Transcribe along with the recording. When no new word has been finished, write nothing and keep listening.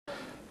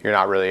you're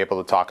not really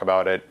able to talk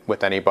about it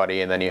with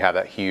anybody, and then you have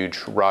that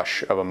huge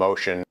rush of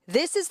emotion.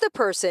 This is the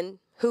person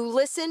who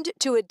listened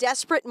to a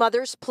desperate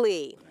mother's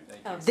plea.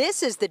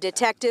 This is the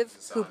detective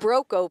who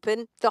broke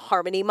open the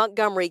Harmony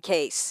Montgomery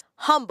case.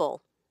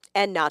 Humble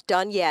and not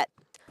done yet.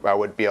 I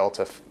would be able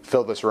to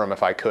fill this room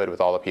if I could with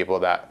all the people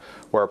that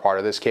were a part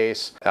of this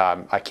case.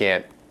 I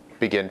can't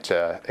begin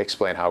to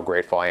explain how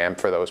grateful I am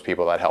for those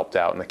people that helped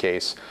out in the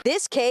case.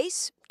 This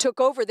case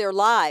took over their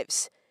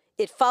lives.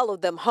 It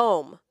followed them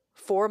home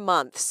for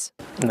months.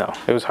 No,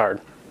 it was hard,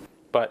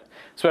 but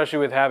especially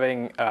with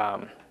having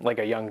like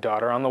a young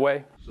daughter on the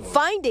way.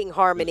 Finding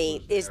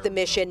Harmony is the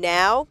mission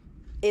now.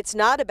 It's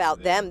not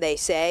about them, they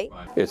say.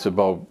 It's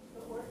about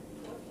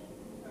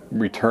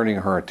returning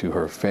her to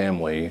her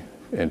family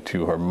and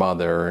to her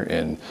mother,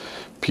 and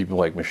people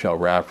like Michelle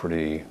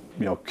Rafferty,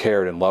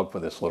 cared and loved for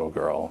this little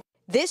girl.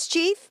 This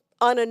chief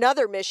on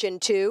another mission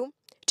too,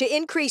 to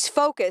increase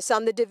focus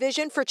on the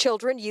Division for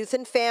Children, Youth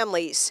and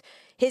Families.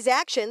 His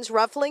actions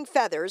ruffling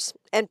feathers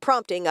and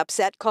prompting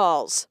upset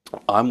calls.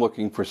 I'm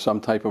looking for some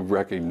type of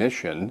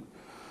recognition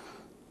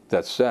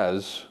that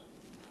says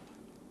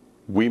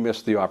we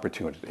missed the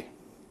opportunity.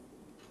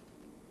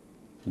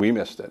 We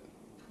missed it.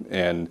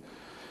 And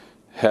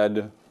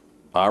had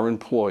our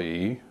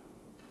employee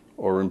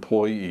or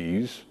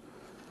employees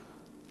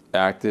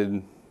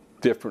acted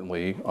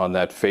differently on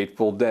that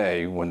fateful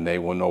day when they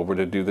went over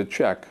to do the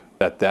check,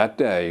 that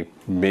day,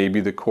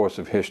 maybe the course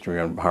of history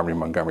on Harmony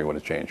Montgomery would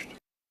have changed.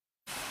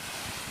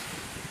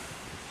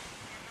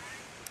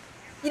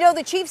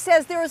 The chief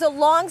says there is a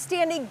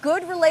long-standing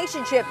good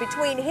relationship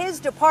between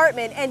his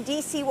department and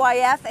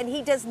DCYF, and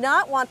he does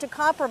not want to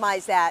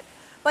compromise that.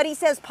 But he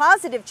says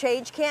positive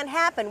change can't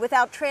happen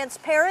without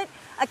transparent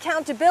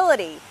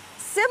accountability,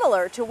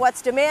 similar to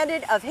what's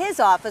demanded of his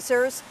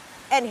officers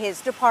and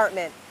his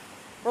department.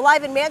 We're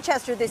live in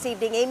Manchester this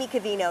evening. Amy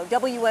Cavino,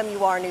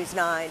 WMUR News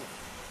 9.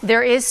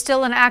 There is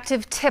still an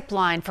active tip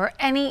line for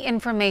any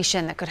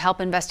information that could help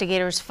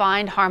investigators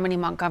find Harmony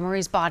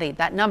Montgomery's body.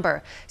 That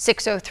number,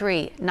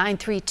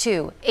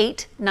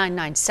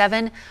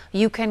 603-932-8997.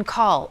 You can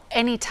call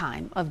any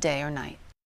time of day or night.